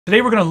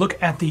Today we're going to look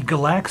at the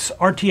Galax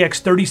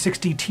RTX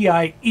 3060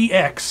 Ti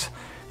EX.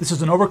 This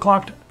is an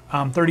overclocked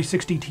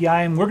 3060 Ti,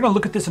 and we're going to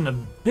look at this in a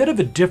bit of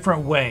a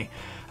different way.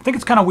 I think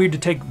it's kind of weird to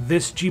take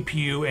this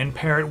GPU and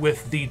pair it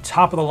with the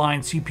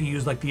top-of-the-line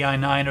CPUs like the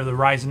i9 or the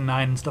Ryzen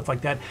 9 and stuff like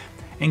that,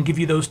 and give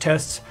you those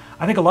tests.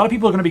 I think a lot of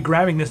people are going to be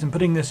grabbing this and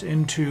putting this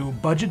into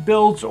budget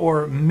builds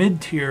or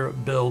mid-tier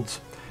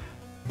builds,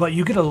 but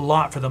you get a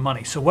lot for the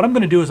money. So what I'm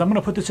going to do is I'm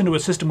going to put this into a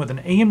system with an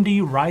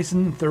AMD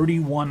Ryzen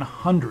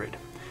 3100.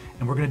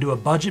 And we're going to do a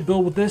budget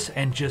build with this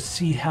and just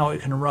see how it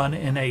can run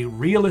in a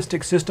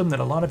realistic system that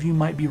a lot of you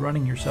might be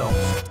running yourselves.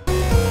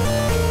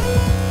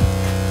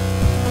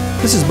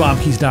 This is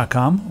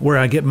BobKeys.com, where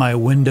I get my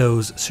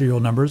Windows serial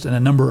numbers and a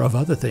number of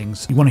other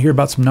things. You want to hear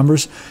about some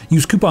numbers?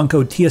 Use coupon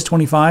code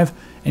TS25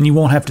 and you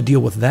won't have to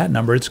deal with that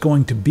number. It's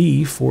going to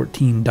be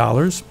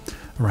 $14.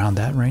 Around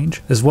that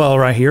range. As well,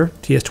 right here,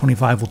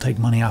 TS25 will take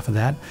money off of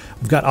that.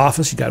 We've got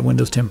Office, you got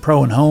Windows 10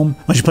 Pro and Home.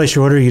 Once you place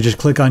your order, you just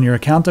click on your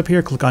account up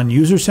here, click on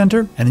User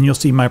Center, and then you'll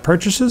see My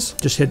Purchases.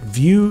 Just hit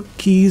View,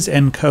 Keys,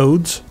 and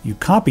Codes. You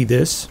copy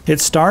this, hit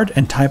Start,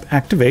 and type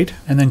Activate,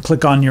 and then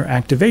click on your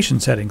activation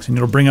settings, and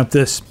it'll bring up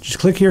this. Just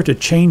click here to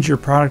change your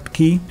product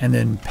key, and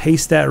then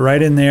paste that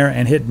right in there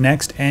and hit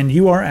Next, and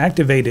you are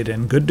activated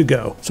and good to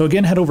go. So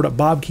again, head over to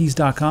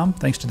BobKeys.com.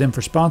 Thanks to them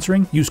for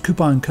sponsoring. Use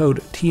coupon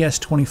code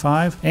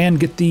TS25 and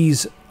get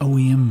these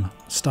OEM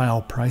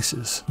style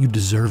prices. You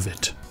deserve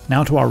it.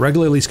 Now to our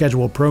regularly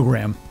scheduled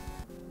program.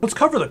 Let's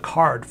cover the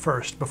card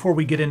first before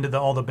we get into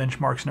all the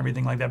benchmarks and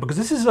everything like that, because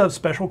this is a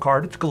special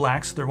card. It's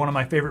Galax. They're one of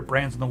my favorite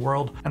brands in the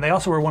world, and they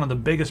also are one of the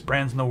biggest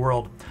brands in the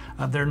world.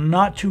 They're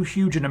not too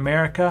huge in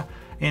America.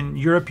 In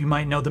Europe, you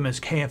might know them as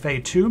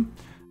KFA2.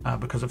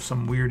 Because of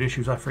some weird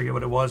issues, I forget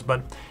what it was,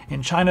 but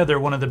in China they're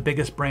one of the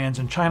biggest brands.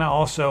 In China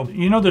also,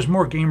 you know, there's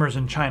more gamers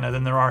in China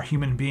than there are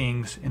human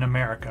beings in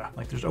America.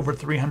 Like there's over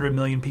 300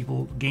 million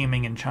people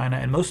gaming in China,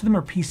 and most of them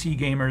are PC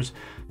gamers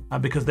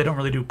because they don't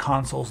really do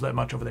consoles that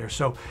much over there.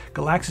 So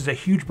Galax is a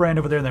huge brand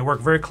over there, and they work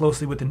very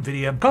closely with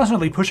NVIDIA,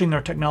 constantly pushing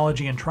their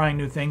technology and trying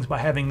new things by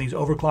having these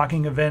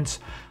overclocking events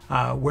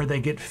where they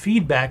get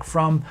feedback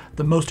from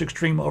the most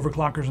extreme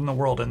overclockers in the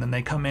world, and then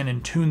they come in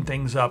and tune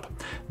things up.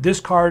 This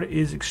card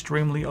is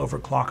extremely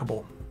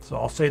overclockable, so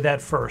I'll say that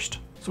first.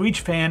 So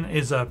each fan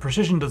is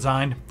precision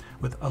designed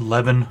with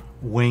 11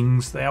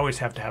 wings. They always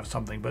have to have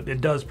something, but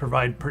it does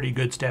provide pretty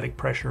good static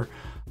pressure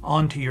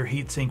onto your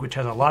heatsink, which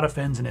has a lot of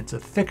fins, and it's a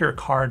thicker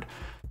card,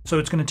 so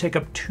it's going to take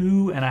up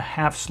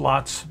 2.5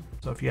 slots.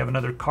 So if you have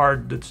another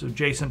card that's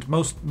adjacent,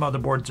 most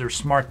motherboards are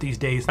smart these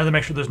days. Rather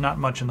make sure there's not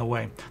much in the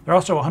way. They're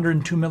also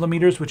 102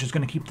 millimeters, which is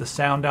going to keep the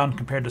sound down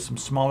compared to some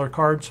smaller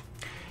cards.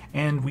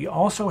 And we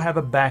also have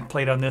a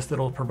backplate on this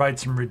that'll provide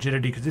some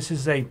rigidity, because this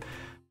is a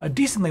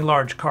decently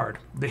large card.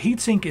 The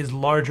heatsink is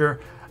larger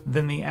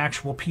than the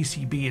actual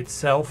PCB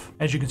itself.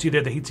 As you can see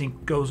there, the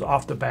heatsink goes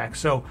off the back.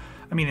 So,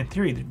 I mean, in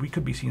theory, we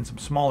could be seeing some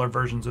smaller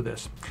versions of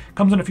this.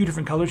 Comes in a few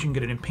different colors. You can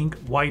get it in pink,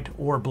 white,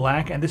 or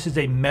black. And this is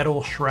a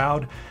metal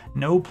shroud,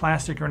 no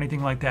plastic or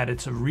anything like that.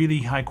 It's a really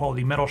high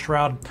quality metal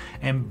shroud.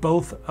 And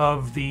both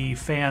of the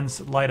fans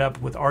light up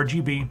with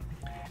RGB.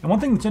 And one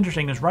thing that's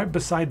interesting is right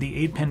beside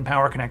the 8-pin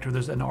power connector,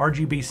 there's an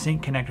RGB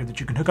sync connector that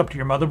you can hook up to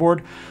your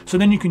motherboard. So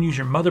then you can use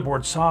your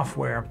motherboard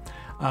software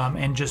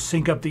and just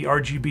sync up the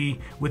RGB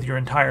with your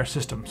entire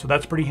system. So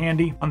that's pretty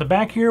handy. On the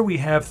back here, we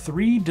have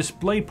 3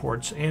 display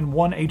ports and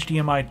 1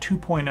 HDMI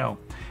 2.0.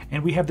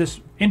 And we have this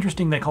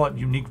interesting, they call it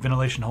unique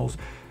ventilation holes.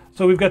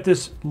 So we've got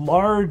this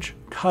large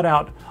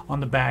cutout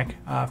on the back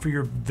for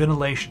your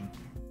ventilation.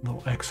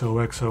 Little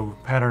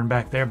XOXO pattern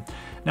back there.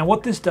 Now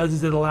what this does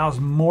is it allows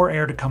more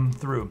air to come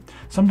through.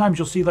 Sometimes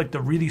you'll see like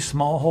the really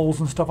small holes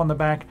and stuff on the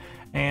back,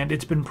 and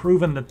it's been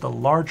proven that the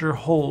larger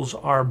holes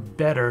are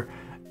better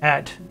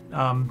at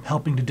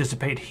helping to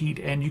dissipate heat,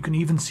 and you can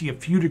even see a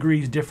few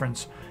degrees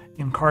difference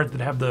in cards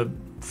that have the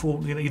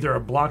full, either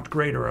a blocked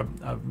grade or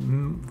a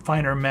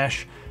finer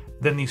mesh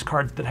than these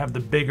cards that have the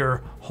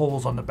bigger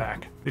holes on the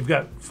back. We've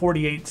got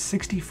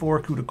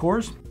 4864 CUDA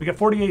cores. We got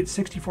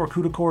 4864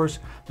 CUDA cores.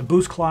 The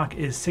boost clock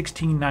is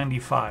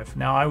 1695.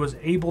 Now I was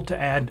able to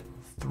add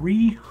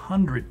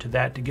 300 to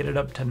that to get it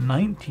up to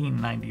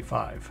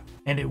 1995.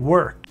 And it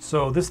worked.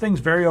 So this thing's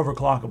very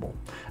overclockable.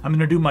 I'm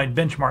gonna do my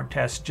benchmark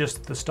test just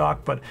at the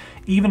stock, but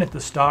even at the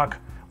stock,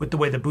 with the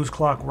way the boost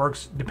clock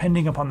works,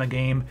 depending upon the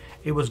game,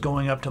 it was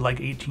going up to like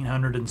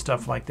 1800 and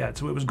stuff like that.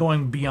 So it was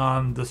going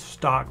beyond the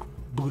stock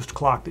boost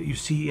clock that you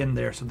see in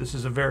there. So this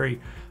is a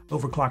very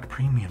overclocked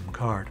premium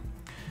card.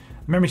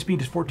 Memory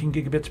speed is 14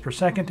 gigabits per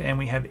second, and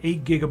we have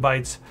 8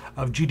 gigabytes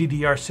of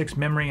GDDR6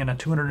 memory and a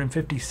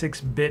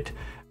 256-bit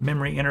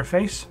memory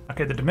interface.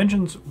 Okay, the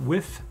dimensions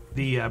with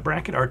the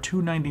bracket are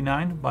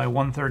 299 by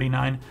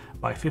 139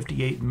 by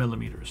 58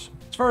 millimeters.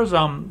 As far as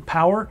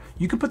power,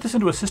 you can put this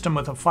into a system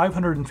with a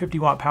 550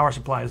 watt power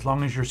supply as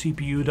long as your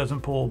CPU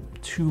doesn't pull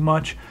too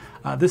much.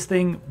 This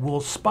thing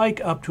will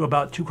spike up to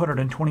about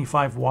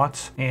 225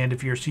 watts, and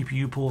if your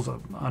CPU pulls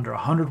under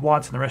 100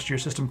 watts and the rest of your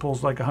system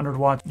pulls like 100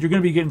 watts, you're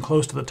going to be getting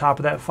close to the top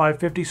of that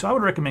 550, so I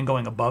would recommend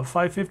going above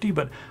 550,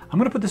 but I'm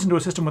going to put this into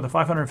a system with a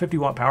 550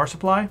 watt power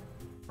supply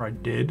or I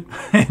did,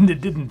 and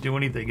it didn't do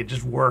anything. It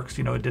just works,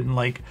 you know, it didn't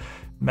like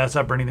mess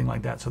up or anything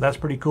like that. So that's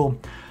pretty cool.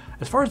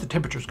 As far as the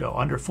temperatures go,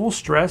 under full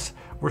stress,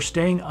 we're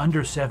staying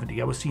under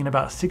 70. I was seeing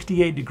about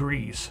 68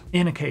 degrees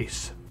in a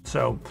case.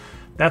 So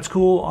that's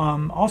cool.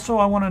 Also,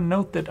 I want to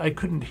note that I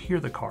couldn't hear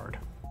the card.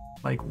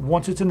 Like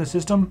once it's in the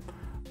system,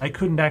 I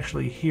couldn't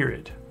actually hear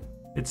it.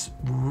 It's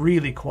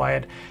really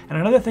quiet. And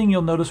another thing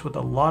you'll notice with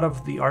a lot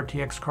of the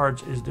RTX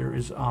cards is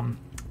there's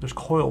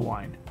coil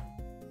whine.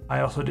 I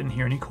also didn't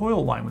hear any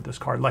coil whine with this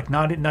card, like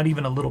not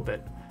even a little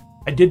bit.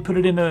 I did put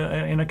it in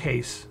a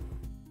case,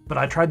 but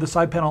I tried the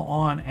side panel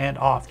on and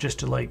off just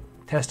to like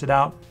test it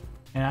out,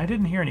 and I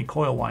didn't hear any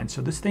coil whine.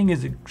 So this thing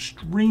is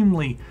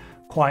extremely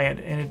quiet,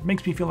 and it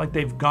makes me feel like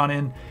they've gone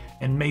in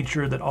and made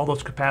sure that all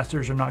those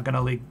capacitors are not going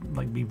to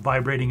like be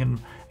vibrating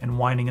and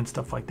whining and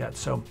stuff like that.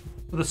 So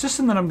the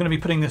system that I'm going to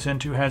be putting this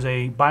into has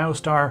a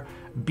BioStar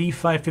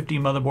B550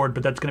 motherboard,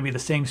 but that's going to be the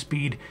same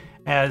speed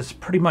as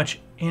pretty much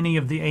any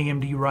of the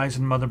AMD Ryzen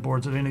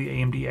motherboards, of any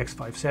of the AMD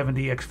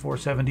X570,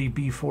 X470,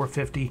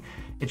 B450.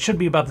 It should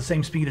be about the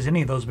same speed as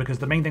any of those, because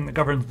the main thing that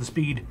governs the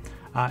speed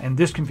in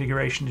this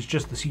configuration is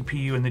just the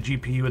CPU and the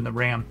GPU and the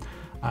RAM.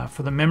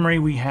 For the memory,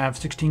 we have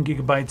 16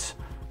 gigabytes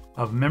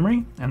of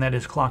memory, and that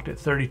is clocked at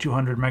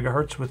 3200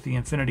 megahertz with the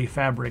Infinity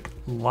Fabric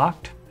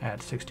locked at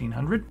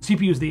 1600.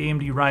 CPU is the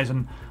AMD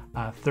Ryzen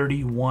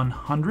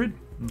 3100.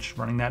 I'm just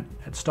running that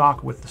at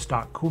stock with the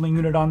stock cooling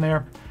unit on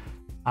there.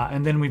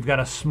 And then we've got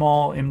a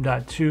small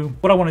M.2.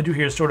 What I want to do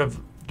here is sort of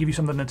give you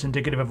something that's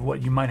indicative of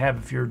what you might have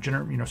if you're,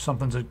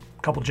 something's a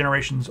couple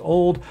generations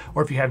old,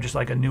 or if you have just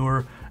like a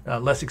newer,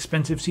 less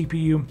expensive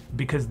CPU,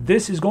 because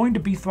this is going to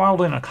be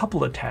throttled in a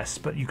couple of tests,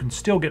 but you can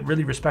still get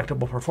really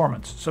respectable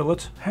performance. So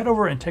let's head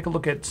over and take a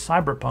look at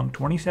Cyberpunk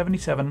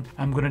 2077.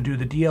 I'm going to do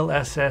the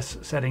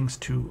DLSS settings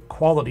to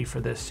quality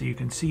for this so you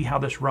can see how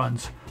this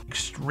runs.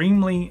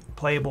 Extremely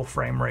playable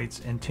frame rates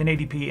in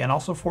 1080p and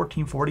also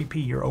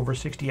 1440p. You're over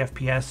 60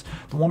 FPS.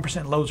 The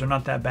 1% lows are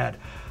not that bad.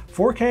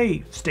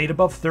 4K stayed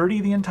above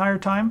 30 the entire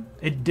time.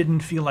 It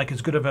didn't feel like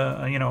as good of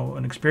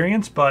an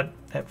experience, but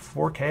at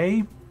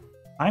 4K,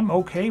 I'm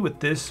okay with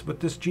this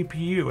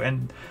GPU,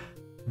 and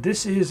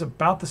this is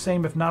about the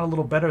same, if not a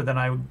little better than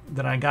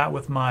I got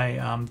with my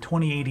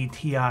 2080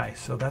 Ti.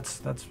 So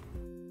that's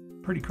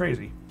pretty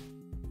crazy.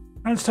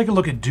 All right, let's take a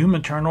look at Doom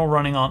Eternal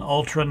running on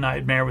Ultra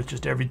Nightmare with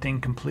just everything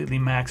completely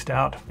maxed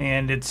out,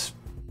 and it's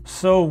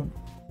so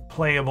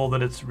playable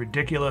that it's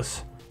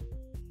ridiculous.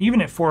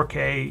 Even at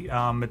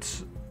 4K,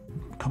 it's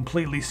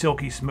completely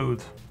silky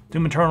smooth.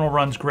 Doom Eternal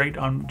runs great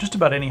on just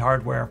about any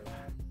hardware,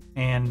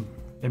 and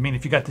I mean,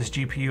 if you got this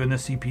GPU and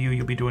this CPU,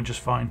 you'll be doing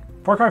just fine.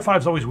 Far Cry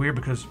 5 is always weird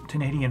because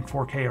 1080 and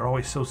 4K are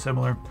always so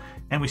similar,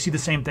 and we see the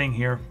same thing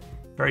here.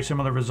 Very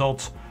similar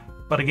results,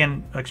 but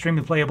again,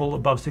 extremely playable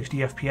above 60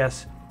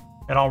 FPS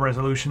at all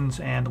resolutions,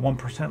 and the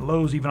 1%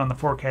 lows, even on the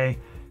 4K,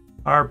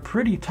 are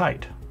pretty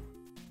tight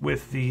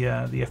with the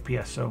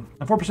FPS. So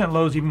the 4%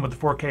 lows, even with the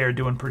 4K, are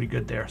doing pretty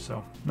good there.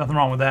 So nothing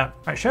wrong with that.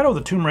 All right, Shadow of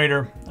the Tomb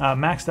Raider,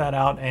 maxed that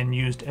out and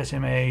used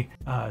SMA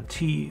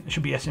T, it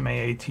should be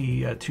SMA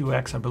T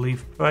 2X, I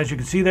believe. So as you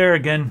can see there,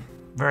 again,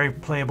 very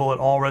playable at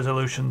all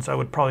resolutions. I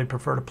would probably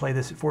prefer to play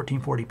this at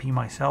 1440p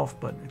myself,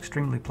 but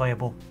extremely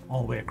playable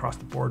all the way across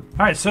the board.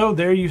 All right, so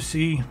there you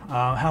see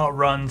how it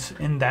runs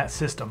in that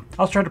system.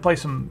 I was trying to play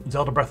some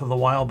Zelda Breath of the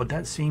Wild, but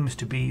that seems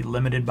to be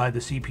limited by the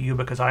CPU,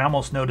 because I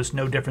almost noticed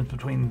no difference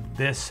between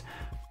this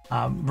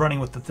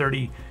running with the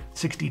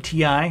 3060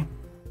 Ti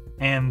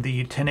and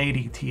the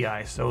 1080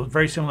 Ti. So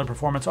very similar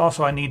performance.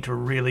 Also, I need to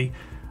really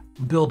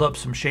build up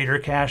some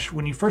shader cache.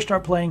 When you first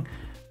start playing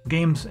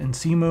games in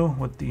CMU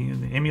with the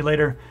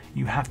emulator,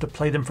 you have to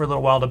play them for a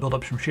little while to build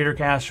up some shader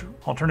cache.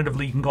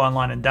 Alternatively, you can go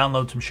online and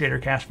download some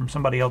shader cache from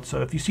somebody else.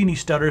 So if you see any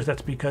stutters,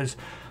 that's because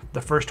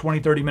the first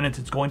 20-30 minutes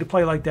it's going to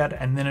play like that,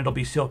 and then it'll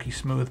be silky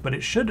smooth. But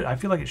I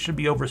feel like it should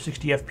be over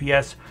 60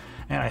 FPS,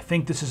 and I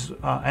think this is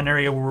an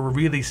area where we're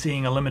really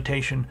seeing a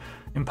limitation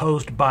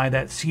imposed by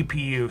that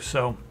CPU.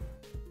 So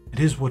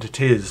it is what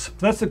it is. So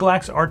that's the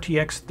Galax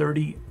RTX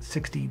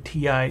 3060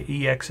 Ti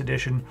EX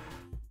edition.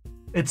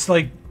 It's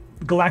like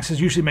Galax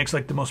usually makes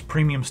like the most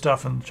premium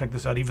stuff, and check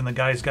this out, even the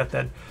guy's got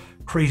that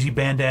crazy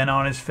bandana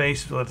on his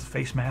face, so that's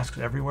face masks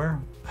everywhere.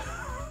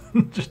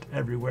 Just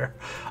everywhere,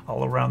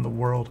 all around the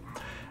world.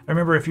 I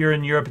remember if you're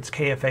in Europe, it's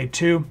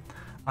KFA2.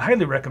 I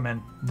highly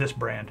recommend this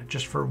brand,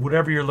 just for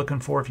whatever you're looking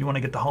for. If you want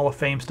to get the Hall of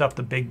Fame stuff,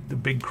 the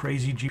big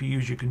crazy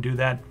GPUs, you can do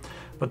that.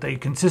 But they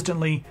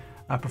consistently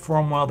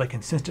perform well, they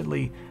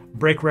consistently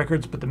break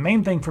records, but the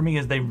main thing for me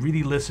is they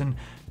really listen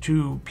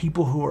to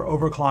people who are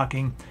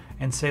overclocking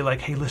and say like,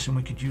 hey, listen,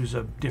 we could use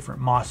a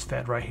different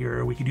MOSFET right here,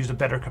 or we could use a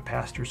better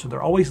capacitor. So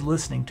they're always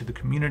listening to the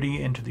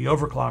community and to the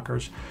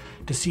overclockers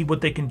to see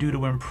what they can do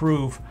to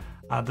improve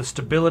the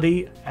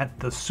stability at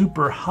the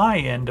super high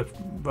end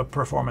of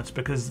performance,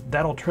 because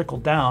that'll trickle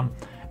down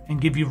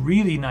and give you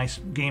really nice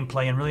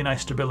gameplay and really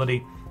nice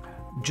stability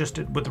just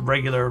with the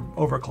regular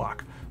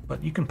overclock.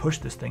 but you can push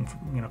this thing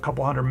from, a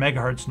couple hundred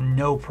megahertz,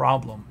 no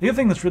problem. The other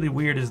thing that's really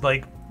weird is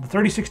like the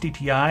 3060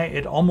 Ti,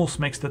 it almost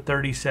makes the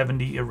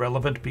 3070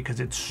 irrelevant because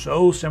it's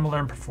so similar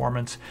in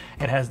performance.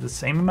 It has the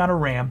same amount of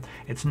RAM.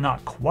 It's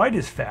not quite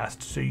as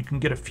fast, so you can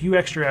get a few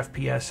extra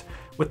FPS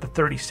with the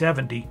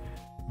 3070,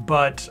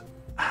 but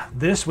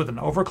this with an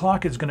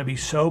overclock is going to be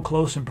so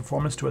close in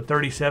performance to a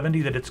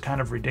 3070 that it's kind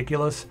of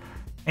ridiculous.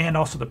 And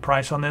also the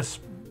price on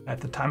this,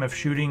 at the time of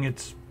shooting,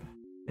 it's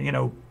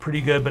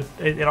pretty good, but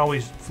it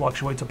always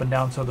fluctuates up and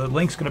down. So the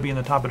link's going to be in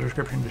the top of the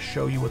description to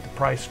show you what the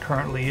price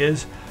currently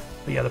is.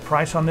 But yeah, the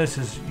price on this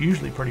is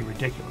usually pretty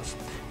ridiculous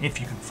if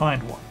you can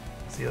find one.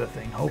 That's the other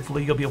thing.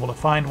 Hopefully you'll be able to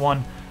find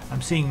one.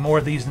 I'm seeing more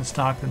of these in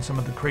stock than some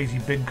of the crazy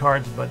big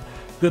cards, but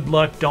good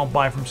luck. Don't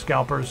buy from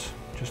scalpers.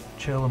 Just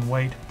chill and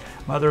wait.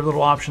 My other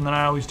little option that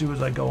I always do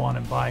is I go on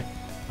and buy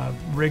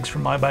rigs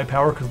from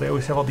iBuyPower because they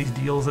always have all these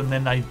deals, and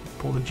then I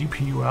pull the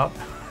GPU out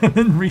and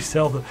then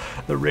resell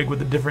the rig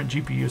with a different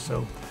GPU.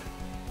 So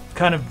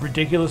kind of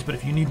ridiculous, but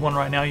if you need one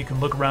right now, you can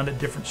look around at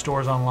different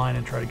stores online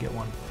and try to get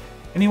one.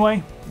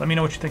 Anyway, let me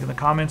know what you think in the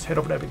comments. Head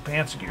over to Epic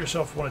Pants and get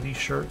yourself one of these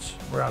shirts.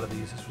 We're out of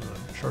these. This was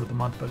a shirt of the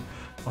month, but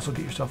also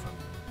get yourself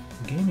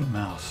a gaming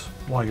mouse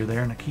while you're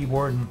there and a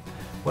keyboard and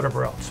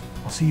whatever else.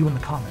 I'll see you in the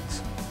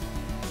comments.